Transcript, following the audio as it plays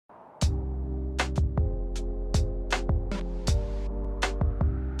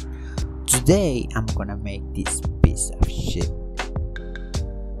Today I'm gonna make this piece of shit.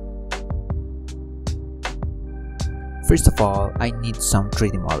 First of all, I need some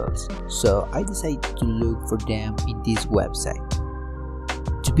 3D models, so I decided to look for them in this website.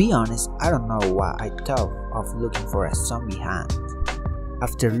 To be honest, I don't know why I thought of looking for a zombie hand.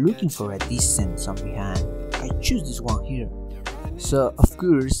 After looking for a decent zombie hand, I choose this one here. So of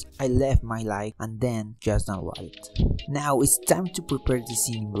course, I left my like and then just download it. Now it's time to prepare the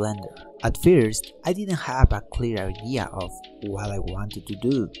scene in Blender. At first, I didn't have a clear idea of what I wanted to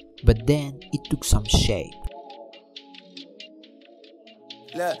do, but then it took some shape.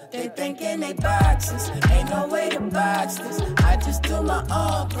 Look, they thinking they boxes, ain't no way to box this. I just do my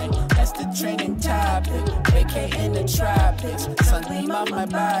own thing, that's the trending topic. Vacating the tropics, sunbeam off my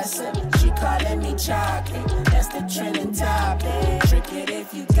bicep. She calling me chocolate, that's the trending topic. Trick it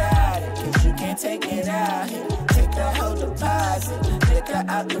if you got it, cause you can't take it out here. Take the whole deposit, liquor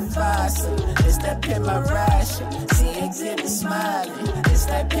out the faucet. It's that pit my ration, see exhibit smiling. It's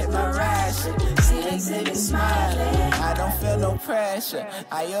that pit my ration, see exhibit smiling. I don't feel no pressure,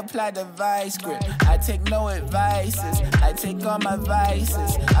 I apply the vice grip. I take no advices, I take all my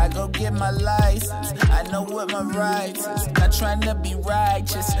vices. I go get my license, I know what my rights is. Not trying to be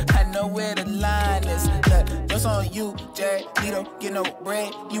righteous, I know where the line is. Look, what's on you, Jared? You don't get no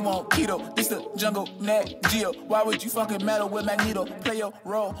bread, you want keto. This the jungle, net, Geo. Why would you fucking meddle with Magneto? Play your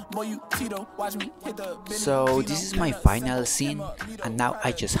role, boy you Tito. Watch me hit the... So this is my final scene, and now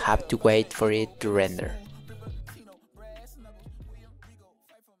I just have to wait for it to render.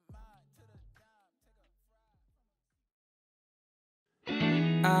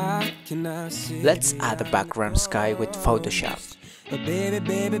 Let's add a background sky with Photoshop. But baby,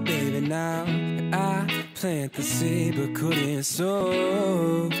 now I plant the seed but couldn't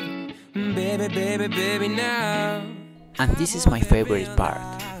sow. Baby, now. And this is my favorite part,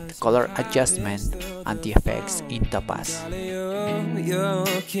 the color adjustment and the effects in Topaz. You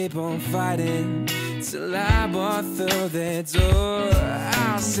keep on fighting till I walk through that door.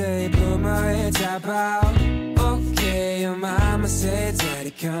 I'll say put my head top out. Okay, your mama said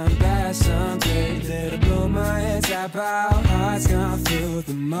daddy come back someday. Let her blow my head top out. Heart's gone through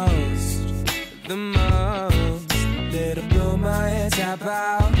the most. Let her blow my head top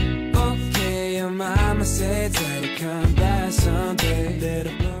out. Okay, your mama said daddy come back someday. Let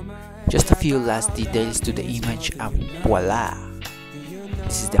her blow my head. Just a few last details to the image and voila!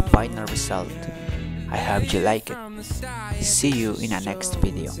 This is the final result. I hope you like it. See you in a next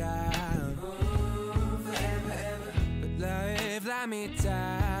video. Me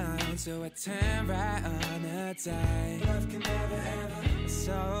down, so I turn right on a dime. Love can never ever,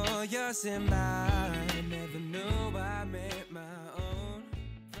 so yours and mine. Never knew I made my